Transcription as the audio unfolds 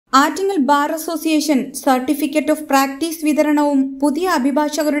Attingal bar association certificate of practice വിതരണവും പുതിയ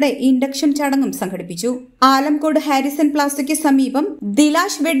അഭിഭാഷകരുടെ induction ചടങ്ങും സംഘടിപ്പിച്ചു. ആലംകോട് ഹാരിസൺ പ്ലാസയ്ക്ക് സമീപം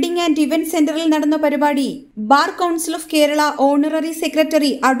ദിലാഷ് വെഡ്ഡിംഗ് ആൻഡ് ഇവന്റ് സെന്ററിൽ നടന്ന പരിപാടി bar council of Kerala honorary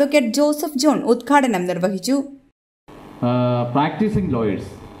secretary advocate Joseph John ഉദ്ഘാടനം നിർവഹിച്ചു. പ്രാക്ടീസിംഗ്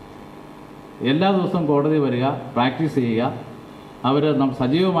ലോയേഴ്സ് എല്ലാ ദിവസവും കോടതി വരിക, പ്രാക്ടീസ് ചെയ്യുക. അവർ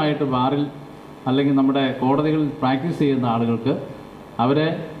സജീവമായിട്ട് ബാറിൽ അല്ലെങ്കിൽ നമ്മുടെ കോടതികളിൽ പ്രാക്ടീസ് ചെയ്യുന്ന ആളുകൾക്ക് അവരെ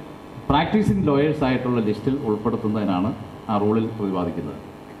പ്രാക്ടീസിംഗ് ലോയേഴ്സ് ആയിട്ടുള്ള ലിസ്റ്റിൽ ഉൾപ്പെടുത്തുന്നതിനാണ് ആ റൂളിൽ പ്രതിപാദിക്കുന്നത്.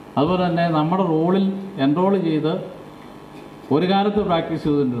 അതുപോലെ തന്നെ നമ്മുടെ റൂളിൽ എൻറോൾ ചെയ്ത് ഒരു കാലത്ത് പ്രാക്ടീസ്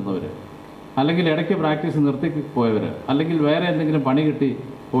ചെയ്തുകൊണ്ടിരുന്നവർ, അല്ലെങ്കിൽ ഇടയ്ക്ക് പ്രാക്ടീസ് നിർത്തി പോയവർ, അല്ലെങ്കിൽ വേറെ എന്തെങ്കിലും പണി കിട്ടി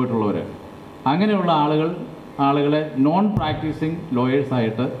പോയിട്ടുള്ളവർ, അങ്ങനെയുള്ള ആളുകളെ നോൺ പ്രാക്ടീസിംഗ്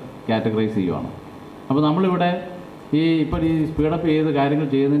ലോയേഴ്സായിട്ട് കാറ്റഗറൈസ് ചെയ്യുവാണ്. അപ്പോൾ നമ്മളിവിടെ ഇപ്പോൾ ഈ സ്പീഡപ്പ് ചെയ്ത് കാര്യങ്ങൾ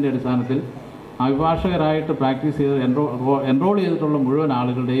ചെയ്യുന്നതിൻ്റെ അടിസ്ഥാനത്തിൽ അഭിഭാഷകരായിട്ട് പ്രാക്ടീസ് ചെയ്ത് എൻറോൾ ചെയ്തിട്ടുള്ള മുഴുവൻ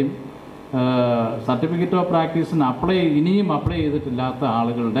ആളുകളുടെയും സർട്ടിഫിക്കറ്റ് ഓഫ് പ്രാക്ടീസിന് ഇനിയും അപ്ലൈ ചെയ്തിട്ടില്ലാത്ത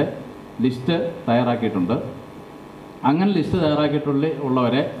ആളുകളുടെ ലിസ്റ്റ് തയ്യാറാക്കിയിട്ടുണ്ട്. അങ്ങനെ ലിസ്റ്റ്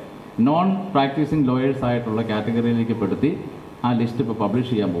തയ്യാറാക്കിയിട്ടുള്ളവരെ നോൺ പ്രാക്ടീസിംഗ് ലോയേഴ്സ് ആയിട്ടുള്ള കാറ്റഗറിയിലേക്ക് പെടുത്തി ആ ലിസ്റ്റ് ഇപ്പോൾ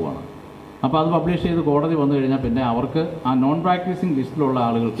പബ്ലിഷ് ചെയ്യാൻ പോവുകയാണ്. അപ്പോൾ അത് പബ്ലിഷ് ചെയ്ത് കോടതി വന്നു കഴിഞ്ഞാൽ പിന്നെ അവർക്ക് ആ നോൺ പ്രാക്ടീസിംഗ് ലിസ്റ്റിലുള്ള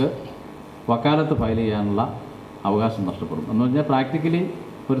ആളുകൾക്ക് വക്കാലത്ത് ഫയൽ ചെയ്യാനുള്ള അവകാശം നഷ്ടപ്പെടും. എന്ന് പറഞ്ഞാൽ പ്രാക്ടിക്കലി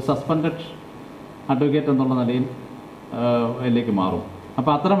ഒരു സസ്പെൻഡഡ് അഡ്വക്കേറ്റ് എന്നുള്ള നിലയിൽ അതിലേക്ക് മാറും.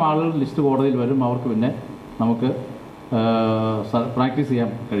 അപ്പോൾ അത്തരം ആളുകൾ ലിസ്റ്റ് കോടതിയിൽ വരും. അവർക്ക് പിന്നെ നമുക്ക് പ്രാക്ടീസ് ചെയ്യാൻ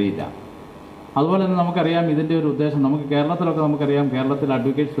കഴിയില്ല. അതുപോലെ തന്നെ നമുക്കറിയാം ഇതിൻ്റെ ഒരു ഉദ്ദേശം, കേരളത്തിലൊക്കെ നമുക്കറിയാം, കേരളത്തിൽ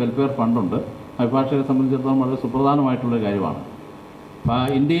അഡ്വക്കേറ്റ്സ് വെൽഫെയർ ഫണ്ടുണ്ട്. അഭിഭാഷകരെ സംബന്ധിച്ചിടത്തോളം വളരെ സുപ്രധാനമായിട്ടുള്ളൊരു കാര്യമാണ്.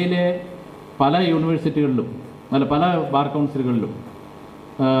 ഇന്ത്യയിലെ പല യൂണിവേഴ്സിറ്റികളിലും പല ബാർ കൗൺസിലുകളിലും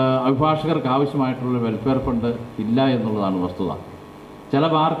അഭിഭാഷകർക്ക് ആവശ്യമായിട്ടുള്ള വെൽഫെയർ ഫണ്ട് ഇല്ല എന്നുള്ളതാണ് വസ്തുത. ചില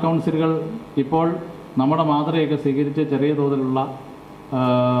ബാർ കൗൺസിലുകൾ ഇപ്പോൾ നമ്മുടെ മാതൃകയൊക്കെ സ്വീകരിച്ച് ചെറിയ തോതിലുള്ള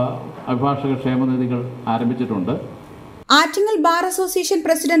അഭിഭാഷക ക്ഷേമനിധികൾ ആരംഭിച്ചിട്ടുണ്ട്. Attingal bar association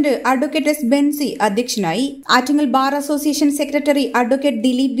president advocate S Benzy അധ്യക്ഷനായി. Attingal bar association secretary advocate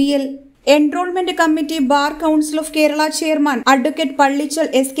Dileep B L, enrolment committee bar council of Kerala chairman advocate Pallichal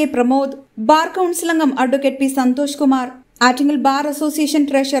S K Pramod, bar council അംഗം advocate P Santhosh Kumar, Attingal bar association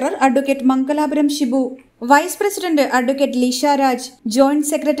treasurer advocate Mangalapuram Shibu, vice president advocate Lisha Raj, joint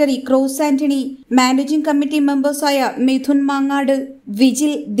secretary cross Antony, managing committee മെമ്പേഴ്സായ Mithun Mangad,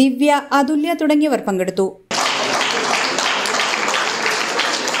 vigil, ദിവ്യ, അതുല്യ തുടങ്ങിയവർ പങ്കെടുത്തു.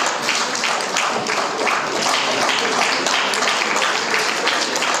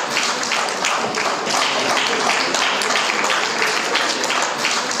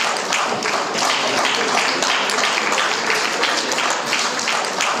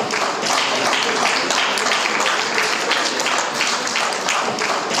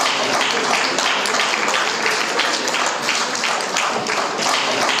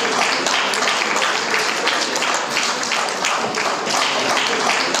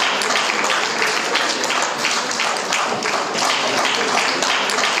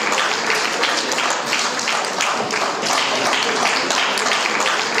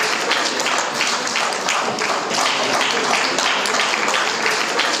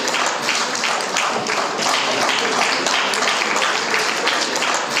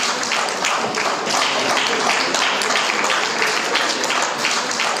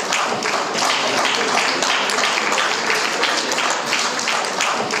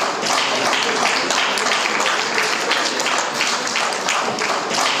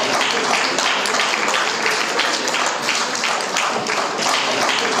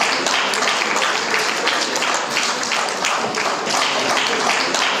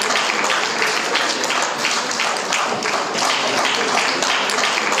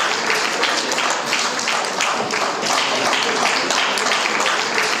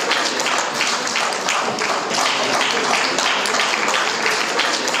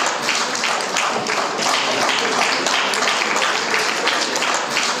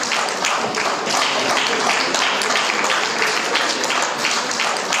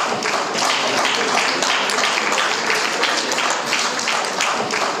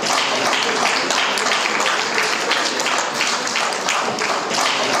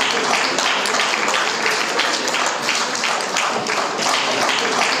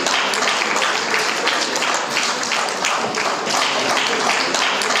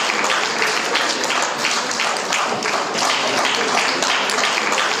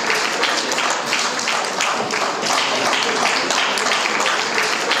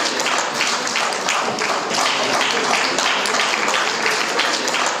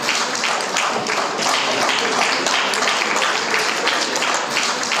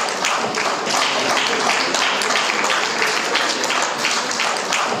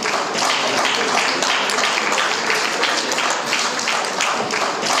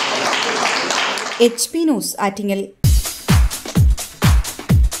 HP News Attingal.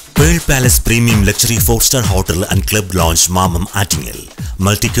 Pearl Palace Premium Luxury 4-star Hotel and Club Lounge Mamam Attingel.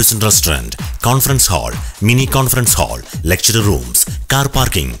 Multi-cuisine restaurant, conference hall, mini conference hall, lecture rooms, car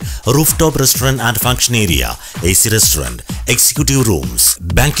parking, rooftop restaurant and function area, AC restaurant, executive rooms,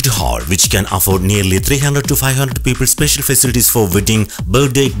 banquet hall which can afford nearly 300 to 500 people, special facilities for wedding,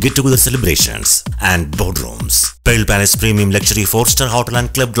 birthday, get-together celebrations and boardrooms. Pearl Palace Premium Luxury 4-star Hotel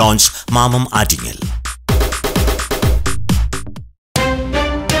and Club Lounge Mamam Attingel.